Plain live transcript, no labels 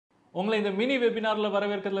உங்களை இந்த மினி வெபினார்ல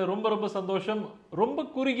வரவேற்கிறதுல ரொம்ப சந்தோஷம். ரொம்ப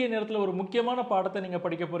குறுகிய நேரத்தில் ஒரு முக்கியமான பாடத்தை நீங்க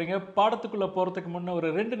படிக்க போறீங்க. பாடத்துக்குள்ள போறதுக்கு முன்ன ஒரு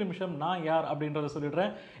 2 நிமிஷம் நான் யார் அப்படின்றத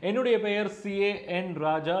சொல்லிடுறேன். என்னுடைய பெயர் CA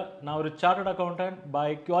nrajca. நான் ஒரு சார்ட்டர்ட் அக்கௌண்டன்ட் பை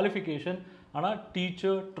குவாலிஃபிகேஷன், ஆனால்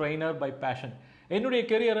டீச்சர் ட்ரெய்னர் பை பேஷன். என்னுடைய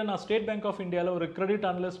கெரியரை நான் ஸ்டேட் பேங்க் ஆஃப் இந்தியாவில் ஒரு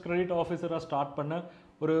கிரெடிட் அனலிஸ்ட், கிரெடிட் ஆஃபீஸராக ஸ்டார்ட் பண்ணேன்.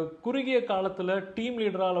 ஒரு குறுகிய காலத்தில் டீம்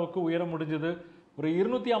லீடர் அளவுக்கு உயர முடிஞ்சது. ஒரு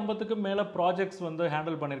 250க்கு மேலே ப்ராஜெக்ட்ஸ்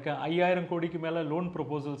ஹேண்டில் பண்ணியிருக்கேன். 5000 கோடிக்கு மேலே லோன்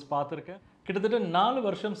ப்ரொபோசல்ஸ் பார்த்துருக்கேன். கிட்டத்தட்ட 4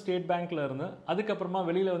 வருஷம் ஸ்டேட் பேங்க்கில் இருந்து அதுக்கப்புறமா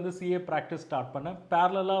வெளியில் CA ப்ராக்டிஸ் ஸ்டார்ட் பண்ணேன்.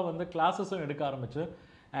 பேரலாக கிளாஸஸும் எடுக்க ஆரம்பிச்சு.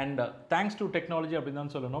 அண்ட் தேங்க்ஸ் டு டெக்னாலஜி அப்படின்னு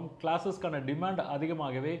தான் சொல்லணும். கிளாஸஸ்க்கான டிமாண்ட்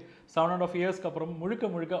அதிகமாகவே 7.5 இயர்ஸ்க்கு அப்புறம்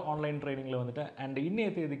முழுக்க ஆன்லைன் ட்ரைனிங்கில் வந்துட்டேன். அண்ட் இன்னைய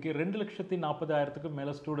தேதிக்கு 2,40,000க்கும்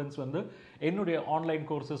மேலே ஸ்டூடெண்ட்ஸ் என்னுடைய ஆன்லைன்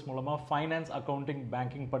கோர்சஸ் மூலமாக ஃபைனான்ஸ், அக்கௌண்டிங்,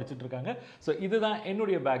 பேங்கிங் படிச்சுட்டு இருக்காங்க. ஸோ இதுதான்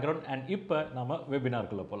என்னுடைய பேக்ரவுண்ட். அண்ட் இப்போ நம்ம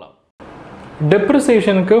வெபினார்க்குள்ளே போகலாம்.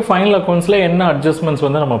 டெப்ரிசியேஷனுக்கு ஃபைனல் அக்கௌண்ட்ஸில் என்ன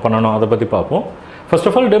அட்ஜஸ்ட்மெண்ட்ஸ் நம்ம பண்ணணும் அதை பற்றி பார்ப்போம். ஃபர்ஸ்ட்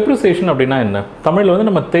ஆஃப் ஆல் டெப்ரிசியேஷன் அப்படின்னா என்ன? தமிழில்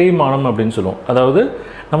நம்ம தேய்மானம் அப்படின்னு சொல்லுவோம். அதாவது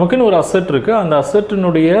நமக்குன்னு ஒரு அசெட் இருக்குது, அந்த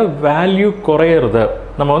அசெட்டினுடைய வேல்யூ குறையிறத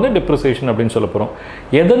நம்ம டெப்ரிசியேஷன் அப்படின்னு சொல்ல போகிறோம்.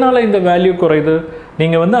 எதனால் இந்த வேல்யூ குறையுது?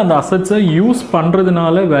 நீங்கள் அந்த அசெட்ஸை யூஸ்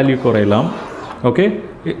பண்ணுறதுனால வேல்யூ குறையலாம். ஓகே,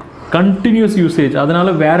 கண்டினியூஸ் யூசேஜ்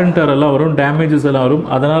அதனால் வேர் அண்ட் டேர் எல்லாம் வரும், டேமேஜஸ் எல்லாம் வரும்,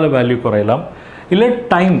 அதனால் வேல்யூ குறையலாம். இல்லை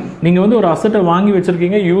டைம், நீங்கள் ஒரு அசெட்டை வாங்கி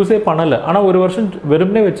வச்சுருக்கீங்க, யூஸே பண்ணலை, ஆனால் ஒரு வருஷம்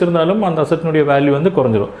வெறுமனே வச்சுருந்தாலும் அந்த அசெட்டினுடைய வேல்யூ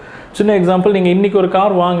குறைஞ்சிரும். சின்ன எக்ஸாம்பிள், நீங்கள் இன்றைக்கி ஒரு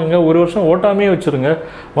கார் வாங்குங்க, ஒரு வருஷம் ஓட்டாமே வச்சுருங்க,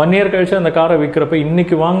 1 இயர் கழிச்சு அந்த காரை விற்கிறப்ப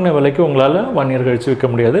இன்றைக்கி வாங்கின விலைக்கு உங்களால் 1 இயர் கழிச்சு விற்க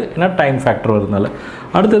முடியாது, ஏன்னா டைம் ஃபேக்டர் வருதுனால.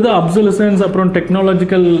 அடுத்தது அப்சல்யூஷன்ஸ், அப்புறம்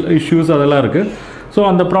டெக்னாலஜிக்கல் இஷ்யூஸ் அதெல்லாம் இருக்குது. ஸோ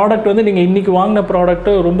அந்த ப்ராடக்ட் நீங்கள் இன்றைக்கி வாங்கின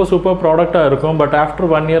ப்ராடக்ட்டு ரொம்ப சூப்பர் ப்ராடக்டாக இருக்கும், பட் ஆஃப்டர்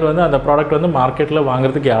 1 இயர் அந்த ப்ராடக்ட் மார்க்கெட்டில்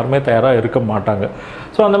வாங்குறதுக்கு யாருமே தயாராக இருக்க மாட்டாங்க.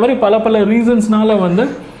 ஸோ அந்த மாதிரி பல ரீசன்ஸ்னால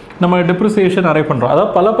நம்ம டெப்ரிசியேஷன் அரைவ் பண்ணுறோம்.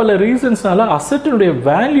 அதாவது பல ரீசன்ஸ்னால அசெட்டினுடைய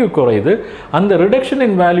வேல்யூ குறையுது. அந்த ரிடக்ஷன்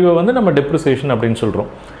இன் வேல்யூவை நம்ம டெப்ரிசியேஷன் அப்படின்னு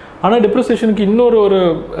சொல்கிறோம். ஆனால் டெப்ரிசியேஷனுக்கு இன்னொரு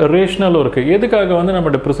ரேஷனலும் இருக்குது. எதுக்காக நம்ம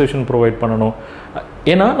டெப்ரிசியேஷன் ப்ரொவைட் பண்ணணும்?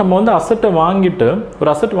 ஏன்னா நம்ம அசெட்டை வாங்கிட்டு, ஒரு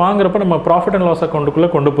அசெட் வாங்குறப்ப நம்ம ப்ராஃபிட் அண்ட் லாஸ் அக்கௌண்ட்டுக்குள்ளே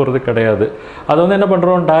கொண்டு போகிறது கிடையாது. அதை என்ன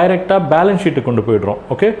பண்ணுறோம், டைரெக்டாக பேலன்ஸ் ஷீட்டுக்கு கொண்டு போயிடுறோம்.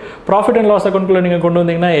 ஓகே, ப்ராஃபிட் அண்ட் லாஸ் அக்கௌண்ட்டுக்குள்ளே நீங்கள் கொண்டு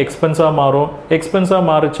வந்தீங்கன்னா எக்ஸ்பென்ஸாக மாறும். எக்ஸ்பென்ஸாக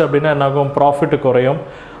மாறுச்சு அப்படின்னா என்னாகும், ப்ராஃபிட் குறையும்.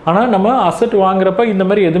 ஆனால் நம்ம அசெட் வாங்குறப்ப இந்த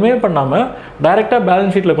மாதிரி எதுவுமே பண்ணாமல் டைரெக்டாக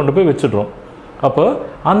பேலன்ஸ் ஷீட்டில் கொண்டு போய் வச்சுடுறோம். அப்போ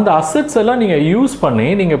அந்த அசெட்ஸ் எல்லாம் நீங்கள் யூஸ் பண்ணி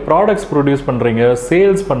நீங்கள் ப்ராடக்ட்ஸ் ப்ரொடியூஸ் பண்ணுறீங்க,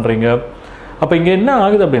 சேல்ஸ் பண்ணுறீங்க. அப்போ இங்கே என்ன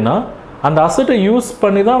ஆகுது அப்படின்னா, அந்த அசெட்டை யூஸ்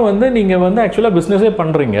பண்ணி தான் நீங்கள் ஆக்சுவலாக பிஸ்னஸே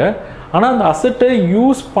பண்ணுறீங்க. ஆனால் அந்த அசெட்டை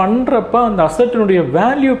யூஸ் பண்ணுறப்ப அந்த அசெட்டினுடைய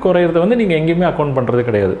வேல்யூ குறையிறத நீங்கள் எங்கேயுமே அக்கௌண்ட் பண்ணுறது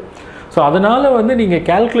கிடையாது. ஸோ அதனால் நீங்கள்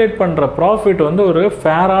கேல்குலேட் பண்ணுற ப்ராஃபிட் ஒரு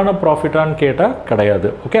ஃபேரான ப்ராஃபிட்டான்னு கேட்டால் கிடையாது.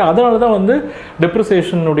 ஓகே, அதனால தான்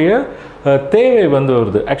டெப்ரிசியேஷனுடைய தேவை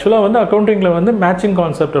வருது. ஆக்சுவலாக அக்கௌண்டிங்கில் மேட்சிங்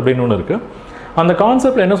கான்செப்ட் அப்படின்னு ஒன்று இருக்குது. அந்த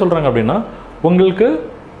கான்செப்டில் என்ன சொல்கிறாங்க அப்படின்னா, உங்களுக்கு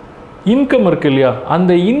இன்கம் இருக்குது இல்லையா,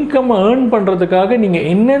 அந்த இன்கம் ஏர்ன் பண்ணுறதுக்காக நீங்கள்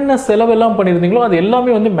என்னென்ன செலவெல்லாம் பண்ணியிருந்தீங்களோ அது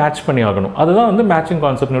எல்லாமே மேட்ச் பண்ணி ஆகணும். அதுதான் மேட்சிங்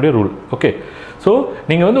கான்செப்டினுடைய ரூல். ஓகே, ஸோ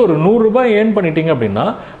நீங்கள் ஒரு 100 ரூபாய் ஏர்ன் பண்ணிட்டீங்க அப்படின்னா,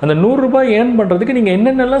 அந்த 100 ரூபாய் ஏர்ன் பண்ணுறதுக்கு நீங்கள்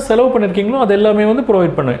என்னென்னலாம் செலவு பண்ணியிருக்கீங்களோ அது எல்லாமே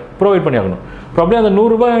ப்ரொவைட் பண்ணி ஆகணும். ப்ராப்ளம் அந்த 100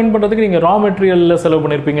 ரூபாய் ஏர்ன் பண்ணுறதுக்கு நீங்கள் ரா மெட்டீரியலில் செலவு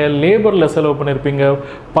பண்ணியிருப்பீங்க, லேபரில் செலவு பண்ணியிருப்பீங்க,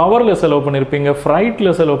 பவரில் செலவு பண்ணியிருப்பீங்க,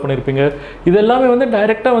 ஃப்ரைட்டில் செலவு பண்ணியிருப்பீங்க. இது எல்லாமே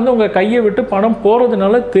டைரெக்டாக உங்கள் கையை விட்டு பணம்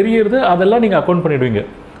போகிறதுனால தெரியறது, அதெல்லாம் நீங்கள் அக்கௌண்ட் பண்ணிவிடுவீங்க.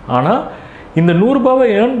 ஆனால் இந்த 100 ரூபாவை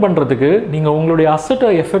ஏர்ன் பண்ணுறதுக்கு நீங்கள் உங்களுடைய அசெட்டை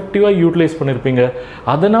எஃபெக்டிவாக யூட்டிலைஸ் பண்ணியிருப்பீங்க.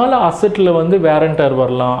 அதனால் அசெட்டில் வேர் அண்ட் டேர்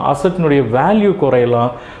வரலாம், அசெட்டினுடைய வேல்யூ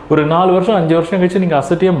குறையலாம். ஒரு 4 வருஷம் 5 வருஷம் கழிச்சு நீங்கள்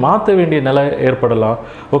அசெட்டையே மாற்ற வேண்டிய நிலை ஏற்படலாம்.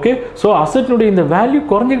 ஓகே, ஸோ அசெட்டினுடைய இந்த வேல்யூ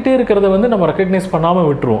குறைஞ்சிக்கிட்டே இருக்கிறத நம்ம ரெக்கக்னைஸ் பண்ணாமல்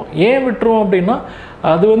விட்டுருவோம். ஏன் விட்டுருவோம் அப்படின்னா,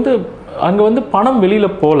 அது அங்கே பணம்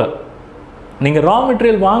வெளியில் போகல. நீங்கள் ரா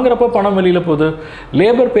மெட்டீரியல் வாங்குறப்ப பணம் வெளியில் போகுது,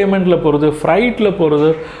 லேபர் பேமெண்ட்டில் போகிறது, ஃப்ரைட்டில் போகிறது.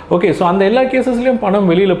 ஓகே, ஸோ அந்த எல்லா கேசஸ்லேயும் பணம்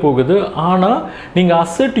வெளியில் போகுது. ஆனால் நீங்கள்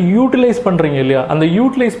அசெட் யூட்டிலைஸ் பண்ணுறீங்க இல்லையா, அந்த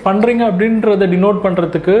யூட்டிலைஸ் பண்ணுறீங்க அப்படின்றத டினோட்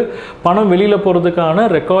பண்ணுறதுக்கு பணம் வெளியில் போகிறதுக்கான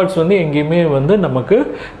ரெக்கார்ட்ஸ் எங்கேயுமே நமக்கு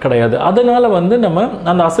கிடையாது. அதனால் நம்ம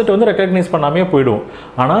அந்த அசெட் ரெக்கக்னைஸ் பண்ணாமே போயிடுவோம்.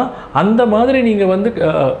 ஆனால் அந்த மாதிரி நீங்கள்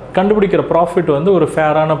கண்டுபிடிக்கிற ப்ராஃபிட் ஒரு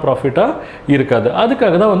ஃபேரான ப்ராஃபிட்டாக இருக்காது.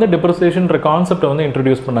 அதுக்காக தான் டெப்ரிசியேஷன்ற கான்செப்டை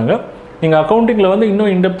இன்ட்ரடியூஸ் பண்ணாங்க. நீங்கள் அக்கௌண்டிங்கில்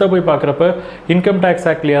இன்னும் இன்டெப்த்தாக போய் பார்க்குறப்ப இன்கம் டேக்ஸ்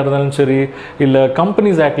ஆக்ட்லையாக இருந்தாலும் சரி, இல்லை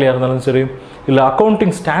கம்பெனிஸ் ஆக்ட்லையாக இருந்தாலும் சரி, இல்லை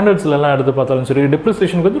அக்கௌண்டிங் ஸ்டாண்டர்ட்ஸ்லாம் எடுத்து பார்த்தாலும் சரி,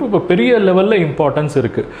 டெப்ரிசியேஷனுக்கு ரொம்ப பெரிய லெவலில் இம்பார்ட்டன்ஸ்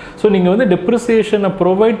இருக்குது. ஸோ நீங்கள் டெப்ரிசியேஷனை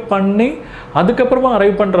ப்ரொவைட் பண்ணி அதுக்கப்புறமா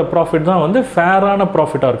அரைவ் பண்ணுற ப்ராஃபிட் தான் ஃபேரான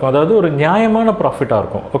ப்ராஃபிட்டாக இருக்கும், அதாவது ஒரு நியாயமான ப்ராஃபிட்டாக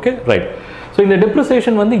இருக்கும். Okay, right. ஸோ இந்த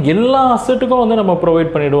டெப்ரிசியேஷன் வந்து எல்லா அசெட்டுக்கும் வந்து நம்ம ப்ரொவைட்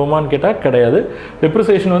பண்ணிடுவோமான்னு கேட்டால் கிடையாது.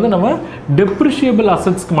 டெப்ரிசியேஷன் வந்து நம்ம டெப்ரிஷியபிள்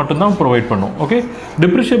அசெட்ஸ்க்கு மட்டும்தான் ப்ரொவைட் பண்ணுவோம். ஓகே,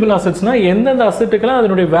 டெப்ரிஷியபிள் அசெட்ஸ்னால் எந்தெந்த அசெட்டுக்கெல்லாம்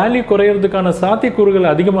அதனுடைய வேல்யூ குறையிறதுக்கான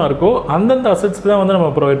சாத்தியக்கூறுகள் அதிகமாக இருக்கோ அந்தந்த அசெட்ஸ்க்கு தான் வந்து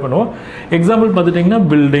நம்ம ப்ரொவைட் பண்ணுவோம். எக்ஸாம்பிள் பார்த்துட்டிங்கன்னா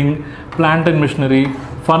building, plant and machinery,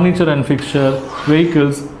 furniture and fixture,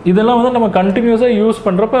 vehicles, இதெல்லாம் வந்து நம்ம கண்டினியூஸாக யூஸ்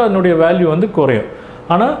பண்ணுறப்ப அதனுடைய வேல்யூ வந்து குறையும்.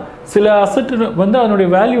 ஆனால் சில அசெட் வந்து அதனுடைய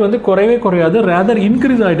வேல்யூ வந்து குறையவே குறையாது, ரேதர்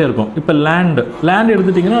இன்க்ரீஸ் ஆகிட்டே இருக்கும். இப்போ லேண்ட்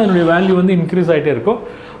எடுத்துட்டிங்கன்னா அதனுடைய வேல்யூ வந்து இன்க்ரீஸ் ஆகிட்டே இருக்கும்.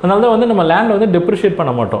 அதனால தான் வந்து நம்ம லேண்டை வந்து டெப்ரிஷியேட்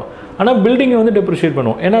பண்ண மாட்டோம். ஆனால் பில்டிங்கை வந்து டெப்ரிஷியேட்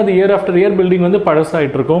பண்ணுவோம். ஏன்னா அது இயர் ஆஃப்டர் இயர் பில்டிங் வந்து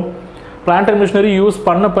பழசாகிட்டு இருக்கும். பிளான்ட் அண்ட் மிஷினரி யூஸ்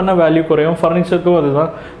பண்ண வேல்யூ குறையும். ஃபர்னிச்சருக்கும்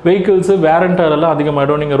அதுதான். வெஹிக்கிள்ஸு வேர் அண்ட் டயர் எல்லாம்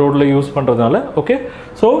அதிகமாகிடும் நீங்கள் ரோட்டில் யூஸ் பண்ணுறதுனால. Okay,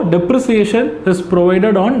 so depreciation is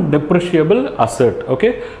provided on டெப்ரிஷியபிள் asset.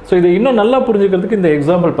 Okay, so இதை இன்னும் நல்லா புரிஞ்சுக்கிறதுக்கு இந்த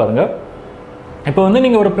எக்ஸாம்பிள் பாருங்கள். இப்போ வந்து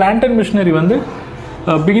நீங்கள் ஒரு பிளான்ட் அண்ட் மிஷினரி வந்து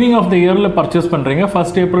பிகினிங் ஆஃப் த இயரில் பர்ச்சேஸ் பண்ணுறீங்க.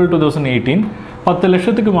 1st April 2018 10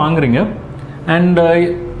 லட்சத்துக்கு வாங்குறீங்க. அண்ட்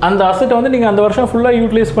அந்த அசெட்டை வந்து நீங்கள் அந்த வருஷம் ஃபுல்லாக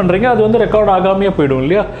யூட்டிலைஸ் பண்ணுறீங்க. அது வந்து ரெக்கார்ட் ஆகாமையே போயிடும்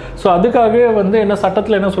இல்லையா? ஸோ அதுக்காகவே வந்து என்ன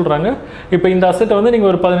சட்டத்தில் என்ன சொல்கிறாங்க, இப்போ இந்த அசெட்டை வந்து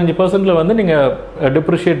நீங்கள் ஒரு 15% வந்து நீங்கள்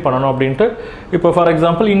டெப்ரிஷியேட் பண்ணணும் அப்படின்ட்டு. இப்போ ஃபார்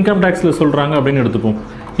எக்ஸாம்பிள் இன்கம் டேக்ஸில் சொல்கிறாங்க அப்படின்னு எடுத்துப்போம்.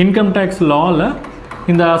 இன்கம் டேக்ஸ் லாவில்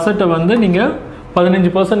இந்த அசெட்டை வந்து நீங்கள்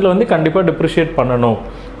 15% வந்து கண்டிப்பாக டெப்ரிஷியேட் பண்ணணும்.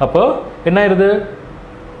 அப்போ என்ன ஆயிடுது,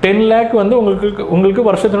 10 lakh வந்து உங்களுக்கு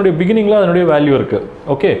வருஷத்தினுடைய பிகினிங்கில் அதனுடைய வேல்யூ இருக்குது.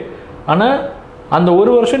 ஓகே, ஆனால் அந்த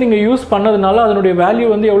ஒரு வருஷம் நீங்கள் யூஸ் பண்ணதுனால அதனுடைய வேல்யூ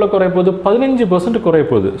வந்து எவ்வளோ குறைய போகுது, 15% குறைய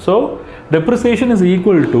போகுது. So depreciation is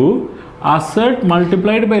equal to asset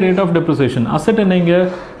multiplied by rate of depreciation. Asset என்னங்க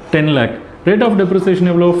 10 lakh, ரேட் ஆஃப் டெப்ரிசியேஷன்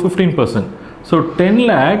எவ்வளோ 15%. ஸோ 10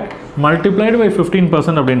 lakh மல்டிப்ளைடு பை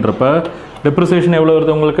 15% அப்படின்றப்ப டெப்ரிசியேஷன் எவ்வளோ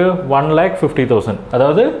வருது உங்களுக்கு 1,50,000.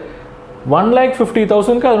 அதாவது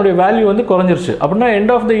 1,50,000க்கு அதனுடைய வேல்யூ வந்து குறைஞ்சிருச்சு. அப்படின்னா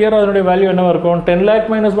எண்ட் ஆஃப் த இயர் அதனுடைய வேல்யூ என்னவாக இருக்கும், 10 lakh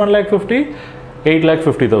minus 1,50,000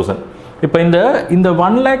 8,50,000. இப்போ இந்த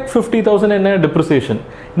 1,50,000 என்ன டெப்ரிசியேஷன்.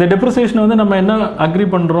 இந்த டெப்ரிசியேஷன் வந்து நம்ம என்ன அக்ரி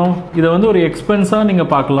பண்ணுறோம், இதை வந்து ஒரு எக்ஸ்பென்ஸாக நீங்கள்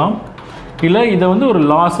பார்க்கலாம், இல்லை இதை வந்து ஒரு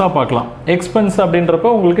லாஸாக பார்க்கலாம். எக்ஸ்பென்ஸ் அப்படின்றப்ப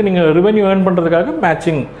உங்களுக்கு நீங்கள் ரெவென்யூ ஏர்ன் பண்ணுறதுக்காக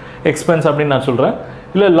மேட்சிங் எக்ஸ்பென்ஸ் அப்படின்னு நான் சொல்கிறேன்.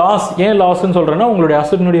 இல்லை லாஸ், ஏன் லாஸ்ன்னு சொல்கிறேன்னா உங்களுடைய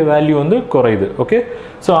அசெட்டினுடைய வேல்யூ வந்து குறையுது. ஓகே,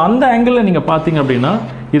 ஸோ அந்த ஆங்கிளில் நீங்கள் பார்த்தீங்க அப்படின்னா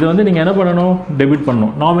இதை வந்து நீங்கள் என்ன பண்ணணும், டெபிட்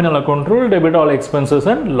பண்ணணும். Nominal account rule, debit all expenses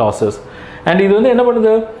and losses. And இது வந்து என்ன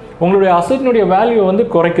பண்ணுது, உங்களுடைய அசெட்டினுடைய வேல்யூ வந்து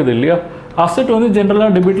குறைக்குது இல்லையா? அசெட் வந்து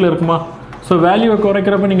ஜென்ரலாக டெபிட்டில் இருக்குமா? ஸோ வேல்யூவை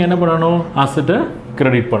குறைக்கிறப்ப நீங்கள் என்ன பண்ணணும், அசெட்டை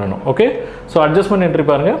கிரெடிட் பண்ணணும். ஓகே, ஸோ அட்ஜஸ்ட்மெண்ட் என்ட்ரி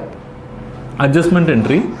பாருங்கள். Adjustment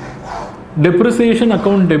entry, depreciation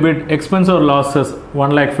account debit expense R losses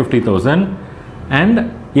 1,50,000. And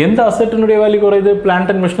எந்த அசெட்டினுடைய வேல்யூ குறையுது, plant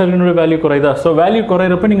and மிஷினரினுடைய value குறையுதா? So value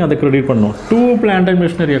குறையிறப்ப நீங்கள் அதை கிரெடிட் பண்ணணும். 2 பிளான்ட் அண்ட்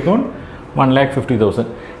மிஷினரி அக்கௌண்ட் 1,50,000.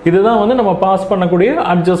 இதுதான் வந்து நம்ம பாஸ் பண்ணக்கூடிய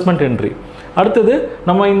அட்ஜஸ்ட்மெண்ட் என்ட்ரி. அடுத்தது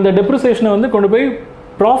நம்ம இந்த டெப்ரிசியேஷனை வந்து கொண்டு போய்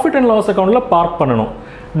ப்ராஃபிட் அண்ட் லாஸ் அக்கௌண்ட்டில் பார்க் பண்ணணும்.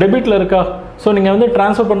 டெபிட்டில் இருக்கா, ஸோ நீங்கள் வந்து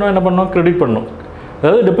ட்ரான்ஸ்ஃபர் பண்ணணும், என்ன பண்ணணும், கிரெடிட் பண்ணணும்.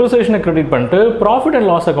 அதாவது டெப்ரிசியேஷனை கிரெடிட் பண்ணிட்டு ப்ராஃபிட் அண்ட்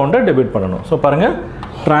லாஸ் அக்கௌண்ட்டை டெபிட் பண்ணணும். ஸோ பாருங்கள்,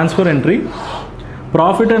 transfer entry,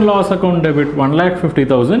 profit and loss account debit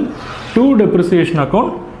 1,50,000 to depreciation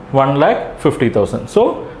account 1,50,000. So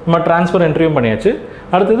நம்ம ட்ரான்ஸ்ஃபர் என்ட்ரியும் பண்ணியாச்சு.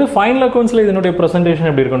 அடுத்தது ஃபைனல் அக்கௌண்ட்ஸில் இதனுடைய ப்ரெசன்டேஷன்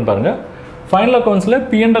எப்படி இருக்குன்னு பாருங்கள். ஃபைனல் அக்கௌண்ட்ஸில்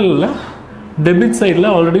P&L டெபிட் சைடில்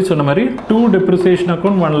ஆல்ரெடி சொன்ன மாதிரி 2 டெப்ரிசியேஷன்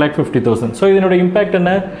அக்கௌண்ட் 1,50,000. ஸோ இதனுடைய இம்பாக்ட்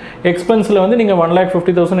என்ன, எக்ஸ்பென்ஸில் வந்து நீங்கள்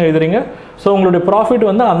 1,50,000 எழுதுறீங்க. ஸோ உங்களுடைய ப்ராஃபிட்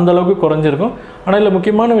வந்து அந்தளவுக்கு குறைஞ்சிருக்கும். ஆனால் இதில்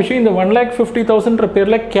முக்கியமான விஷயம், இந்த 1,50,000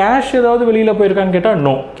 பேரில் கேஷ் ஏதாவது வெளியில் போயிருக்கான்னு கேட்டால்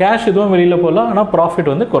நோ, கேஷ் எதுவும் வெளியில் போகலாம். ஆனால்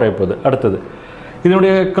ப்ராஃபிட் வந்து குறைய போகுது. அடுத்தது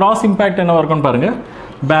இதனுடைய கிராஸ் இம்பேக்ட் என்னவாக இருக்குன்னு பாருங்கள்.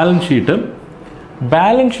 பேலன்ஸ் ஷீட்டு,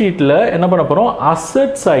 பேலன்ஸ் ஷீட்டில் என்ன பண்ண போகிறோம்,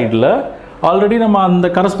 அசெட் சைடில் ஆல்ரெடி நம்ம அந்த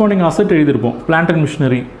corresponding asset எழுதியிருப்போம். Plant and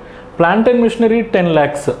machinery, plant and machinery 10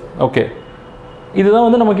 lakhs. Okay, இதுதான்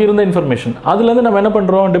வந்து நமக்கு இருந்த இன்ஃபர்மேஷன். அதுலேருந்து நம்ம என்ன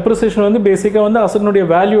பண்ணுறோம், டெப்ரிசியேஷன் வந்து பேசிக்காக வந்து அசெட்டினுடைய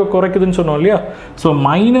வேல்யூவை குறைக்குதுன்னு சொன்னோம் இல்லையா? ஸோ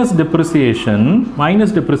மைனஸ்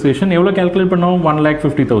டெப்ரிசியேஷன் எவ்வளோ கேல்குலேட் பண்ணோம்,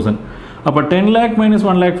 1,50,000. அப்போ 10 lakh minus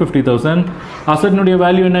 1,50,000, அசெட்டினுடைய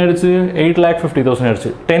வேல்யூ என்ன ஆயிடுச்சு, 8,50,000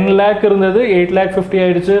 ஆயிடுச்சு. 10 lakh இருந்தது 8,50,000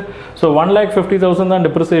 ஆயிடுச்சு. ஸோ 1,50,000 தான்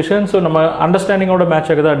டெப்ரிசியேஷன். ஸோ நம்ம அண்டர்ஸ்டாண்டிங்கோட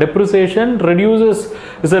மேட்ச் ஆகுதா, depreciation reduces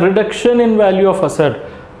is a reduction in value of asset,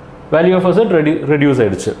 value of asset reduce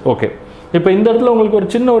ஆயிடுச்சு. ஓகே, இப்போ இந்த இடத்துல உங்களுக்கு ஒரு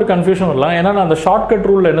சின்ன ஒரு கன்ஃபியூஷன் வரலாம். ஏன்னா நான் அந்த ஷார்ட்கட்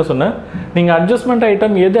ரூலில் என்ன சொன்னேன், நீங்கள் அட்ஜஸ்ட்மெண்ட்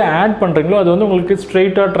ஐட்டம் எது ஆட் பண்ணுறீங்களோ அது வந்து உங்களுக்கு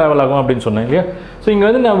ஸ்ட்ரெயிட்டாக ட்ராவல் ஆகும் அப்படின்னு சொன்னேன் இல்லையா? ஸோ இங்கே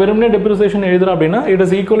வந்து நான் வெறுமனே டெப்ரிசியேஷன் எழுதுறேன் அப்படின்னா it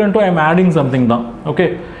is equal to I am adding something தான். ஓகே,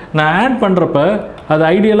 நான் ஆட் பண்ணுறப்ப அது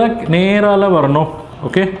ஐடியலாக நேரால வரணும்.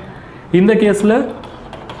 ஓகே, இந்த கேஸில்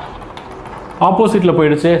ஆப்போசிட்டில்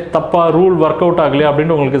போயிடுச்சு, தப்பாக ரூல் ஒர்க் அவுட் ஆகலையா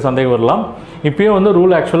அப்படின்னு உங்களுக்கு சந்தேகம் வரலாம். இப்போயும் வந்து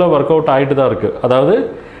ரூல் ஆக்சுவலாக ஒர்க் அவுட் ஆகிட்டு தான் இருக்குது. அதாவது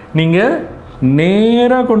நீங்கள்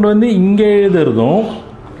நேராக கொண்டு வந்து இங்கே எழுதுறதும்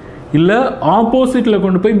இல்லை ஆப்போசிட்டில்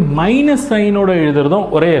கொண்டு போய் மைனஸ் சைனோட எழுதுறதும்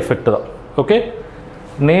ஒரே எஃபெக்ட் தான். ஓகே,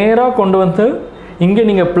 நேராக கொண்டு வந்து இங்கே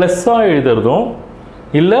நீங்கள் ப்ளஸ்ஸாக எழுதுறதும்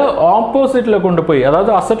இல்லை ஆப்போசிட்டில் கொண்டு போய்,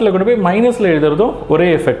 அதாவது அசட்டில் கொண்டு போய் மைனஸில் எழுதுறதும் ஒரே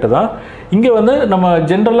எஃபெக்ட் தான். இங்கே வந்து நம்ம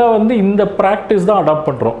ஜென்ரலாக வந்து இந்த ப்ராக்டிஸ் தான் அடாப்ட்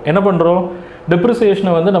பண்ணுறோம். என்ன பண்ணுறோம்,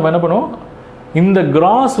 டெப்ரிசியேஷனை வந்து நம்ம என்ன பண்ணுவோம், இந்த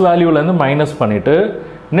கிராஸ் வேல்யூலேருந்து மைனஸ் பண்ணிவிட்டு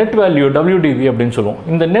நெட் வேல்யூ WDV அப்படின்னு சொல்லுவோம்.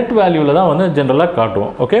 இந்த நெட் வேல்யூவில் தான் வந்து ஜென்ரலாக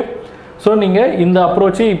காட்டுவோம். ஓகே, ஸோ நீங்கள் இந்த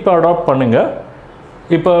அப்ரோச்சை இப்போ அடாப்ட் பண்ணுங்கள்.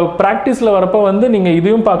 இப்போ ப்ராக்டிஸில் வரப்போ வந்து நீங்கள்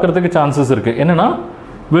இதையும் பார்க்குறதுக்கு சான்சஸ் இருக்குது. என்னென்னா,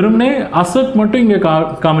 வெறும்னே அசட் மட்டும் இங்கே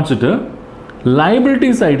காமிச்சிட்டு லைபிலிட்டி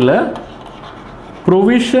சைடில்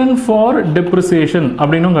ப்ரொவிஷன் ஃபார் டெப்ரிசியேஷன்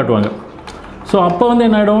அப்படின்னும் காட்டுவாங்க. ஸோ அப்போ வந்து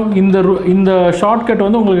என்ன ஆகிடும், இந்த ஷார்ட்கட்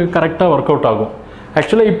வந்து உங்களுக்கு கரெக்டாக ஒர்க் அவுட் ஆகும்.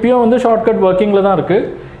 ஆக்சுவலாக இப்போயும் வந்து ஷார்ட்கட் ஒர்க்கிங்கில் தான் இருக்குது.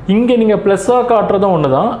 இங்கே நீங்கள் ப்ளஸ்ஸாக காட்டுறதும் ஒன்று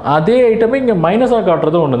தான், அதே ஐட்டமே இங்கே மைனஸாக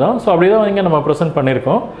காட்டுறதும் ஒன்று தான். ஸோ அப்படி தான் இங்கே நம்ம ப்ரெசென்ட்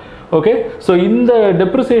பண்ணியிருக்கோம். ஓகே, ஸோ இந்த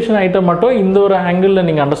டெப்ரிசியேஷன் ஐட்டம் மட்டும் இந்த ஒரு ஆங்கிளில்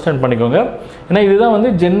நீங்கள் அண்டர்ஸ்டாண்ட் பண்ணிக்கோங்க. ஏன்னா இதுதான் வந்து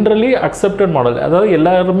ஜென்ரலி அக்செப்டட் மாடல். அதாவது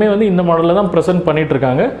எல்லாருமே வந்து இந்த மாடலில் தான் ப்ரெசென்ட்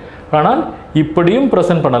பண்ணிகிட்ருக்காங்க. ஆனால் இப்படியும்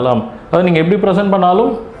ப்ரெசென்ட் பண்ணலாம். அதாவது நீங்கள் எப்படி ப்ரெசென்ட்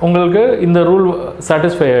பண்ணாலும் உங்களுக்கு இந்த ரூல்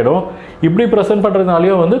சாட்டிஸ்ஃபை ஆகிடும். இப்படி ப்ரெசென்ட்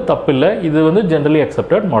பண்ணுறதுனாலையும் வந்து தப்பு இல்லை. இது வந்து generally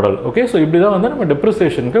accepted model. Okay, so இப்படி தான் வந்து நம்ம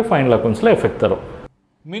டெப்ரிசியேஷனுக்கு ஃபைனல் அக்கௌண்ட்ஸில் எஃபெக்ட் தரும்.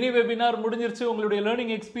 மினி வெபினார் முடிஞ்சிருச்சு. உங்களுடைய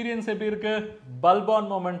லேர்னிங் எக்ஸ்பீரியன்ஸ் எப்படி இருக்கு? பல்பான்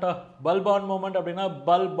மொமெண்டா? பல்பான் மொமெண்ட் அப்படின்னா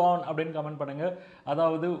பல்பான் அப்படின்னு கமெண்ட் பண்ணுங்க.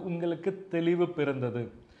 அதாவது உங்களுக்கு தெளிவு பிறந்தது.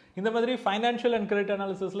 இந்த மாதிரி ஃபைனான்ஷியல் அண்ட் கிரெடிட்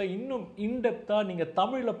அனாலிசிஸில் இன்னும் இன்டெப்த்தாக நீங்கள்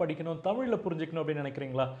தமிழில் படிக்கணும், தமிழில் புரிஞ்சிக்கணும் அப்படின்னு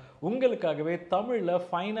நினைக்கிறீங்களா? உங்களுக்காகவே தமிழில்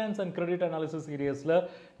ஃபைனான்ஸ் அண்ட் கிரெடிட் அனாலிசிஸ் சீரியஸில்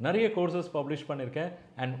நிறைய கோர்சஸ் பப்ளிஷ் பண்ணியிருக்கேன்.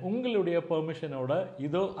 அண்ட் உங்களுடைய பெர்மிஷனோட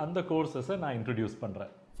இதோ அந்த கோர்சஸை நான் இன்ட்ரடியூஸ்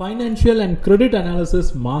பண்ணுறேன். Financial and credit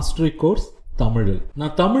analysis mastery course தமிழில்.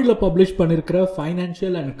 நான் தமிழில் பப்ளிஷ் பண்ணியிருக்கிற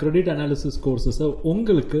ஃபைனான்ஷியல் அண்ட் கிரெடிட் அனாலிசிஸ் கோர்சஸை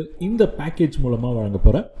உங்களுக்கு இந்த பேக்கேஜ் மூலமாக வழங்க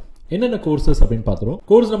போகிறேன். என்னென்ன கோர்சஸ் அப்படின்னு பார்த்துருவோம்.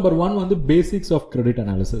 கோர்ஸ் நம்பர் 1 வந்து பேசிக்ஸ் ஆஃப் கிரெடிட்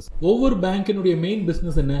அனாலிசிஸ். ஒவ்வொரு பேங்கினுடைய மெயின்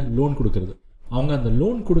பிஸ்னஸ் என்ன? லோன் கொடுக்கறது. அவங்க அந்த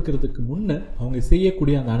லோன் கொடுக்கறதுக்கு முன்னே அவங்க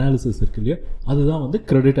செய்யக்கூடிய அந்த அனாலிசிஸ் இருக்கு இல்லையா, அதுதான் வந்து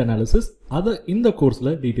கிரெடிட் அனாலிசிஸ். அதை இந்த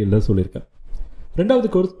கோர்ஸில் டீட்டெயிலாக சொல்லியிருக்கேன். ரெண்டாவது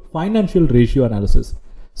course financial ratio analysis.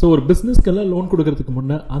 So ஒரு பிஸ்னஸ்க்கெல்லாம் லோன் கொடுக்கறதுக்கு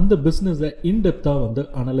முன்னே அந்த பிஸ்னஸை இன்டெப்த்தாக வந்து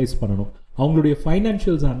அனலைஸ் பண்ணணும், அவங்களுடைய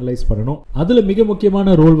ஃபைனான்ஷியல்ஸ் அனலைஸ் பண்ணணும். அதில் மிக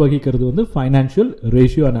முக்கியமான ரோல் வகிக்கிறது வந்து ஃபைனான்ஷியல்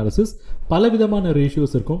ரேஷியோ அனாலிசிஸ். பலவிதமான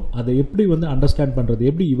ரேஷியோஸ் இருக்கும். அதை எப்படி வந்து அண்டர்ஸ்டாண்ட் பண்ணுறது,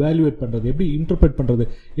 எப்படி இவாலுவேட் பண்ணுறது, எப்படி இன்டர்பிரேட் பண்ணுறது,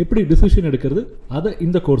 எப்படி டிசிஷன் எடுக்கிறது, அதை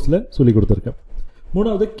இந்த கோர்ஸில் சொல்லி கொடுத்துருக்கேன்.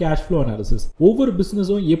 மூணாவது கேஷ் ஃப்ளோ அனாலிசிஸ். ஒவ்வொரு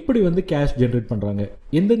பிஸ்னஸும் எப்படி வந்து கேஷ் ஜென்ரேட் பண்ணுறாங்க,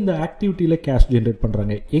 எந்தெந்த ஆக்டிவிட்டியில் கேஷ் ஜென்ரேட்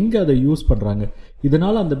பண்ணுறாங்க, எங்கே அதை யூஸ் பண்ணுறாங்க,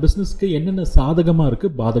 இதனால் அந்த பிஸ்னஸ்க்கு என்னென்ன சாதகமாக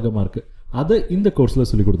இருக்குது, பாதகமாக இருக்குது, அதை இந்த கோர்ஸில்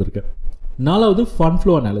சொல்லி கொடுத்துருக்கேன். நாலாவது ஃபண்ட்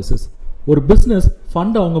ஃப்ளோ அனாலிசிஸ். ஒரு பிஸ்னஸ்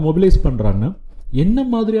ஃபண்ட் அவங்க மொபிலைஸ் பண்ணுறாங்கன்னா என்ன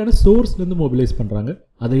மாதிரியான சோர்ஸ்லேருந்து மொபிலைஸ் பண்ணுறாங்க,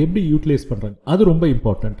 அதை எப்படி யூட்டிலைஸ் பண்ணுறாங்க, அது ரொம்ப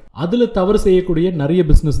இம்பார்ட்டன்ட். அதில் தவறு செய்யக்கூடிய நிறைய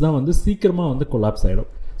பிஸ்னஸ் தான் வந்து சீக்கிரமாக வந்து கொலாப்ஸ்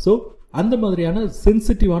ஆகிடும். ஸோ அந்த மாதிரியான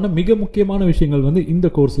சென்சிட்டிவான மிக முக்கியமான விஷயங்கள் வந்து இந்த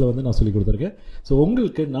கோர்ஸில் வந்து நான் சொல்லி கொடுத்துருக்கேன். ஸோ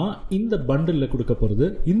உங்களுக்கு நான் இந்த பண்டிலில் கொடுக்க போகிறது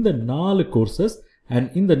இந்த 4 கோர்சஸ்.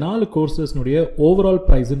 அண்ட் இந்த 4 கோர்சஸ்னுடைய ஓவரால்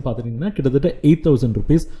ப்ரைஸ்ன்னு பார்த்துட்டிங்கன்னா கிட்டத்தட்ட 8,000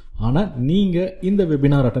 rupees. ஆனால் நீங்கள் இந்த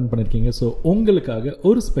வெபினார் அட்டன் பண்ணியிருக்கீங்க. ஸோ உங்களுக்காக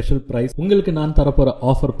ஒரு ஸ்பெஷல் ப்ரைஸ், உங்களுக்கு நான் தரப்போகிற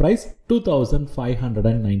ஆஃபர் ப்ரைஸ்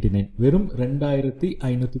 2,599. வெறும்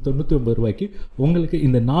 2,599 ரூபாய்க்கு உங்களுக்கு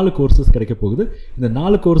இந்த 4 கோர்சஸ் கிடைக்க போகுது. இந்த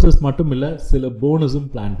 4 கோர்சஸ் மட்டும் இல்லை, சில போனஸும்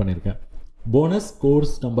பிளான் பண்ணியிருக்கேன். Bonus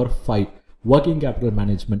course number 5 working capital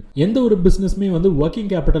management. எந்த ஒரு பிஸ்னஸுமே வந்து ஒர்க்கிங்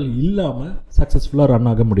கேபிட்டல் இல்லாமல் சக்ஸஸ்ஃபுல்லாக ரன்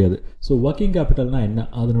ஆக முடியாது. ஸோ ஒர்க்கிங் கேபிட்டல்னால் என்ன,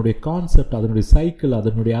 அதனுடைய கான்செப்ட், அதனுடைய சைக்கிள்,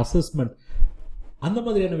 அதனுடைய அசஸ்மெண்ட், அந்த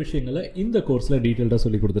மாதிரியான விஷயங்களை இந்த கோர்ஸில் டீட்டெயில்டாக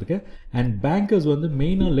சொல்லி கொடுத்துருக்கேன். அண்ட் பேங்கர்ஸ் வந்து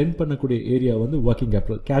மெயினாக லெண்ட் பண்ணக்கூடிய ஏரியா வந்து working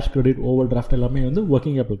capital. Cash credit, over draft எல்லாமே வந்து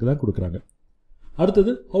ஒர்க்கிங் கேபிட்டலுக்கு தான் கொடுக்குறாங்க.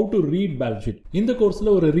 அடுத்தது how to read balance sheet. இந்த கோர்ஸில்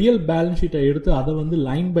ஒரு ரியல் பேலன்ஸ் ஷீட்டை எடுத்து அதை வந்து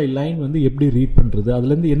லைன் பை லைன் வந்து எப்படி ரீட் பண்ணுறது,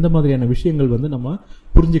 அதுலேருந்து எந்த மாதிரியான விஷயங்கள் வந்து நம்ம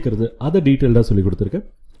புரிஞ்சுக்கிறது, அதை டீட்டெயில்டாக சொல்லி கொடுத்துருக்கேன்.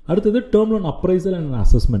 அடுத்தது term loan appraisal and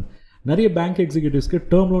assessment. நிறைய பேங்க் எக்ஸிக்யூட்டிவ்ஸ்க்கு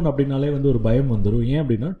டேர்ம் லோன் அப்படின்னாலே வந்து ஒரு பயம் வந்துடும். ஏன்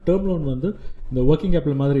அப்படின்னா டேர்ம் லோன் வந்து இந்த ஒர்க்கிங்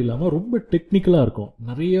கேபிட்டல் மாதிரி இல்லாமல் ரொம்ப டெக்னிக்கலாக இருக்கும்.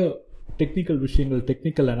 நிறைய டெக்னிக்கல் விஷயங்கள்,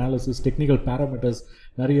 டெக்னிக்கல் அனாலிசிஸ், டெக்னிக்கல் பேராமீட்டர்ஸ்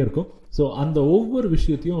நிறைய இருக்கும். ஸோ அந்த ஒவ்வொரு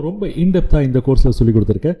விஷயத்தையும் ரொம்ப இன்டெப்த்தாக இந்த கோர்ஸில் சொல்லி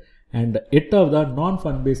கொடுத்துருக்கேன். அண்ட் 8வது நான்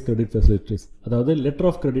ஃபண்ட் பேஸ்ட் கிரெடிட் ஃபெசிலிட்டிஸ். அதாவது லெட்டர்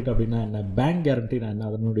ஆஃப் கிரெடிட் அப்படின்னா என்ன, பேங்க் கேரண்டினா என்ன,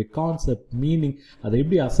 அதனுடைய கான்செப்ட், மீனிங், அதை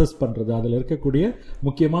எப்படி அசஸ் பண்ணுறது, அதில் இருக்கக்கூடிய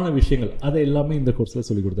முக்கியமான விஷயங்கள், அதை எல்லாமே இந்த கோர்ஸில்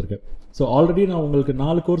சொல்லி கொடுத்துருக்கேன். ஸோ ஆல்ரெடி நான் உங்களுக்கு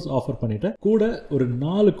 4 கோர்ஸ் ஆஃபர் பண்ணிட்டேன், கூட ஒரு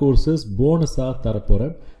 4 கோர்சஸ் போனஸாக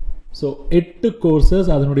தரப்போகிறேன். ஸோ 8 கோர்சஸ்,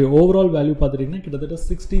 அதனுடைய ஓவரால் வேல்யூ பார்த்துட்டிங்கன்னா கிட்டத்தட்ட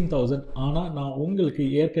 16,000. ஆனால் நான் உங்களுக்கு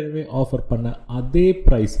ஏற்கனவே ஆஃபர் பண்ண அதே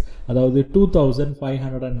ப்ரைஸ், அதாவது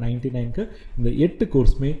 2,599க்கு இந்த 8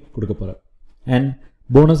 கோர்ஸுமே கொடுக்க போகிறேன். அண்ட்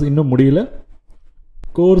போனஸ் இன்னும் முடியல.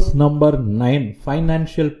 Course number 9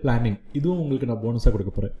 financial planning. இதுவும் உங்களுக்கு நான் போனஸாக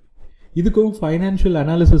கொடுக்க போகிறேன். இதுக்கும் ஃபைனான்ஷியல்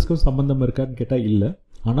அனாலிசிஸ்க்கும் சம்மந்தம் இருக்கான்னு கேட்டால் இல்லை.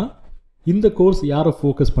 ஆனால் இந்த கோர்ஸ் யாரை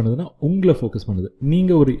ஃபோக்கஸ் பண்ணுதுன்னா உங்களை ஃபோக்கஸ் பண்ணுது.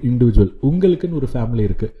 நீங்கள் ஒரு இண்டிவிஜுவல், உங்களுக்குன்னு ஒரு ஃபேமிலி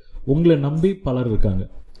இருக்குது, உங்களை நம்பி பலர் இருக்காங்க.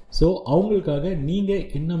 ஸோ அவங்களுக்காக நீங்கள்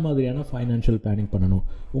என்ன மாதிரியான ஃபைனான்ஷியல் பிளானிங் பண்ணணும்,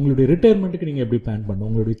 உங்களுடைய ரிட்டையர்மெண்ட்டுக்கு நீங்கள் எப்படி பிளான் பண்ணணும்,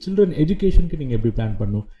 உங்களுடைய சில்ட்ரன் எஜுகேஷனுக்கு நீங்கள் எப்படி பிளான்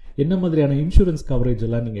பண்ணணும், என்ன மாதிரியான இன்சூரன்ஸ் கவரேஜ்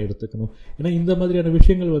எல்லாம் நீங்கள் எடுத்துக்கணும். ஏன்னா இந்த மாதிரியான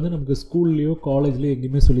விஷயங்கள் வந்து நமக்கு ஸ்கூல்லையோ காலேஜ்லேயோ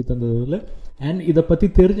எங்கேயுமே சொல்லி தந்ததில்லை. அண்ட் இதை பற்றி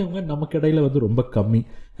தெரிஞ்சவங்க நமக்கு இடையில வந்து ரொம்ப கம்மி.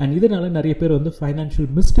 அண்ட் இதனால் நிறைய பேர் வந்து ஃபைனான்ஷியல்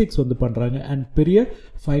மிஸ்டேக்ஸ் வந்து பண்ணுறாங்க அண்ட் பெரிய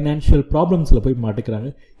ஃபைனான்ஷியல் ப்ராப்ளம்ஸில் போய் மாட்டிக்கிறாங்க.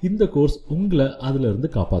 இந்த கோர்ஸ் உங்களை அதிலிருந்து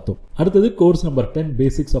காப்பாற்றும். அடுத்தது course number 10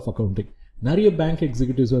 basics of accounting. நிறைய பேங்க்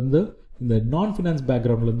எக்ஸிக்யூட்டிவ்ஸ் வந்து இந்த நான் ஃபினான்ஸ்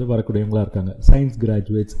பேக்ரவுண்ட்லேருந்து வரக்கூடியவங்களாக இருக்காங்க. சயின்ஸ்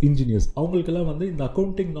கிராஜுவேட்ஸ், இன்ஜினியர்ஸ், அவங்களுக்கெல்லாம் வந்து இந்த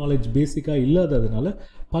அக்கௌண்டிங் நாலேஜ் பேசிக்காக இல்லாததுனால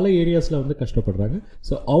பல ஏரியாஸில் வந்து கஷ்டப்படுறாங்க.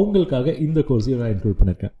 ஸோ அவங்களுக்காக இந்த கோர்ஸையும் நான் இன்க்ளூட்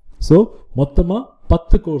பண்ணியிருக்கேன். ஸோ மொத்தமாக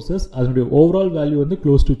 10 கோர்சஸ், அதனுடைய ஓவரால் வேல்யூ வந்து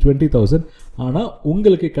க்ளோஸ் டு 20,000. ஆனால்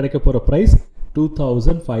உங்களுக்கு கிடைக்க போகிற ப்ரைஸ்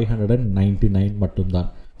 2,599 மட்டும்தான்.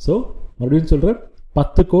 ஸோ மறுபடியும் சொல்கிறேன்,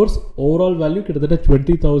 10 கோர்ஸ், ஓவரால் வேல்யூ கிட்டத்தட்ட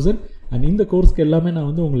 20,000. அண்ட் இந்த கோர்ஸ்க்கு எல்லாமே நான்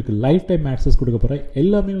வந்து உங்களுக்கு லைஃப் டைம் ஆக்சஸ் கொடுக்க போகிறேன்.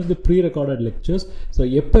 எல்லாமே வந்து ப்ரீ ரெக்கார்டட் லெக்சர்ஸ். ஸோ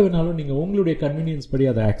எப்போ வேணாலும் நீங்கள் உங்களுடைய கன்வீனியன்ஸ் படி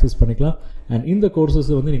அதை ஆக்சஸ் பண்ணிக்கலாம். அண்ட் இந்த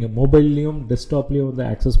கோர்சஸை வந்து நீங்கள் மொபைல்லையும் டெஸ்க்டாப்லேயும் வந்து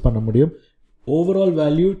ஆக்சஸ் பண்ண முடியும். Overall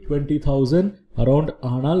value 20,000 around.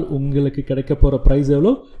 ஆனால் உங்களுக்கு கிடைக்க போகிற ப்ரைஸ்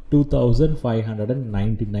எவ்வளோ?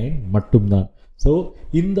 2,599 மட்டும்தான். ஸோ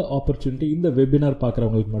இந்த ஆப்பர்ச்சுனிட்டி இந்த வெபினார்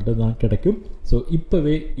பார்க்குறவங்களுக்கு மட்டும்தான் கிடைக்கும். ஸோ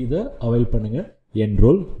இப்போவே இதை அவைல் பண்ணுங்கள்.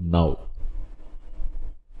 enroll now.